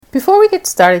Before we get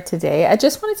started today, I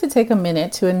just wanted to take a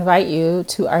minute to invite you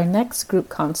to our next group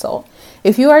consult.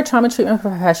 If you are a trauma treatment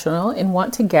professional and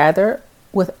want to gather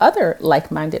with other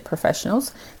like-minded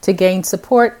professionals to gain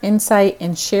support, insight,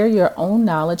 and share your own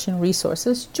knowledge and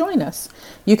resources, join us.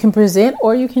 You can present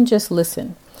or you can just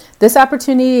listen. This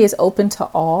opportunity is open to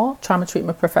all trauma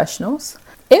treatment professionals.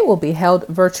 It will be held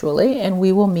virtually and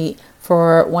we will meet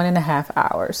for 1.5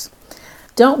 hours.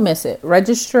 Don't miss it.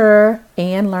 Register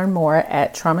and learn more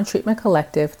at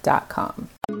traumatreatmentcollective.com.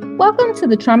 Welcome to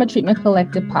the Trauma Treatment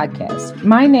Collective podcast.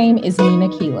 My name is Nina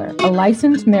Keeler, a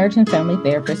licensed marriage and family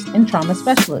therapist and trauma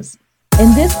specialist.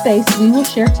 In this space, we will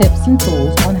share tips and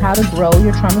tools on how to grow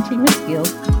your trauma treatment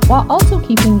skills while also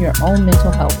keeping your own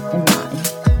mental health in mind.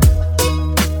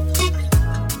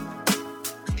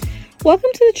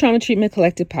 Welcome to the Trauma Treatment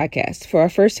Collective podcast for our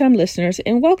first-time listeners,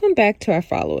 and welcome back to our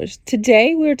followers.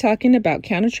 Today, we're talking about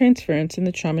countertransference in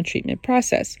the trauma treatment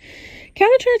process.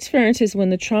 Countertransference is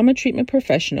when the trauma treatment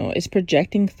professional is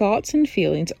projecting thoughts and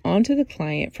feelings onto the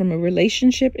client from a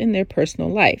relationship in their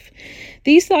personal life.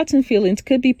 These thoughts and feelings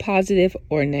could be positive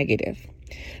or negative.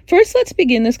 First, let's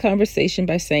begin this conversation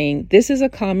by saying this is a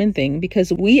common thing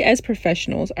because we as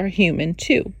professionals are human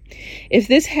too. If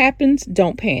this happens,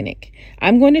 don't panic.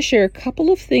 I'm going to share a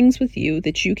couple of things with you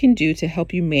that you can do to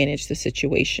help you manage the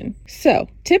situation. So,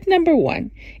 tip number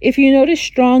 1, if you notice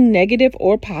strong negative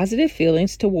or positive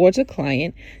feelings towards a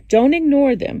client, don't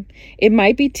ignore them. It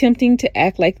might be tempting to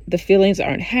act like the feelings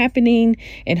aren't happening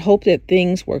and hope that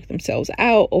things work themselves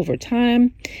out over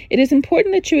time. It is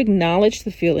important that you acknowledge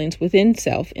the feelings within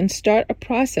self and start a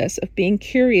process of being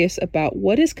curious about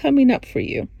what is coming up for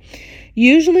you.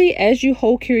 Usually, as you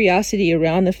hold curiosity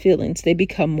around the feelings, they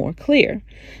become more clear.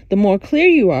 The more clear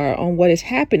you are on what is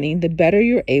happening, the better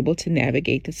you're able to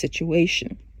navigate the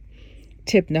situation.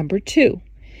 Tip number 2.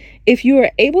 If you are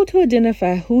able to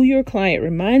identify who your client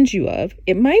reminds you of,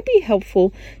 it might be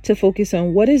helpful to focus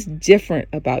on what is different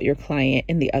about your client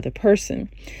and the other person.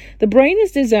 The brain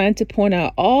is designed to point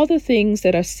out all the things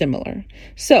that are similar.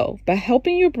 So, by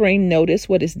helping your brain notice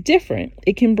what is different,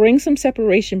 it can bring some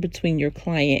separation between your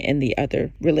client and the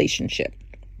other relationship.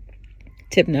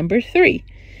 Tip number 3.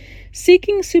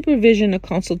 Seeking supervision or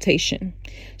consultation.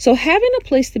 So having a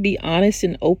place to be honest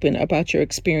and open about your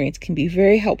experience can be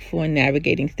very helpful in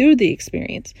navigating through the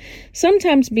experience.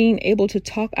 Sometimes being able to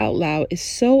talk out loud is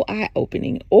so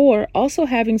eye-opening, or also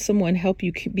having someone help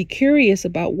you be curious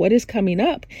about what is coming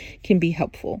up can be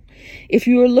helpful. If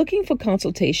you are looking for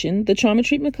consultation, the Trauma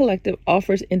Treatment Collective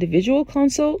offers individual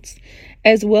consults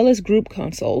as well as group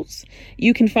consults.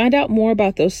 You can find out more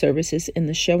about those services in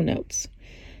the show notes.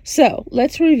 So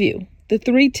let's review the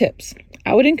 3 tips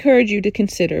I would encourage you to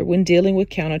consider when dealing with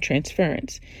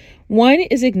countertransference. 1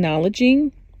 is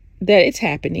acknowledging that it's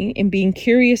happening and being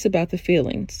curious about the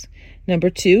feelings. Number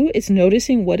 2 is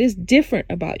noticing what is different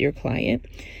about your client.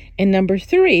 And number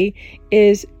 3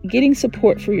 is getting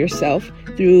support for yourself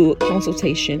through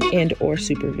consultation and or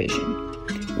supervision.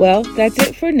 Well, that's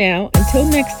it for now. Until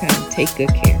next time, take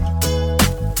good care.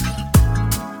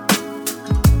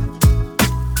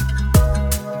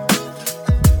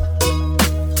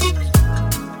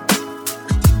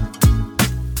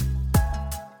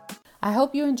 I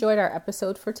hope you enjoyed our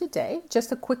episode for today.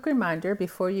 Just a quick reminder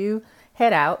before you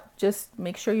head out, just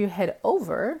make sure you head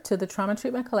over to the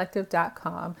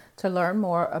traumatreatmentcollective.com to learn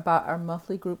more about our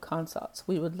monthly group consults.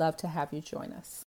 We would love to have you join us.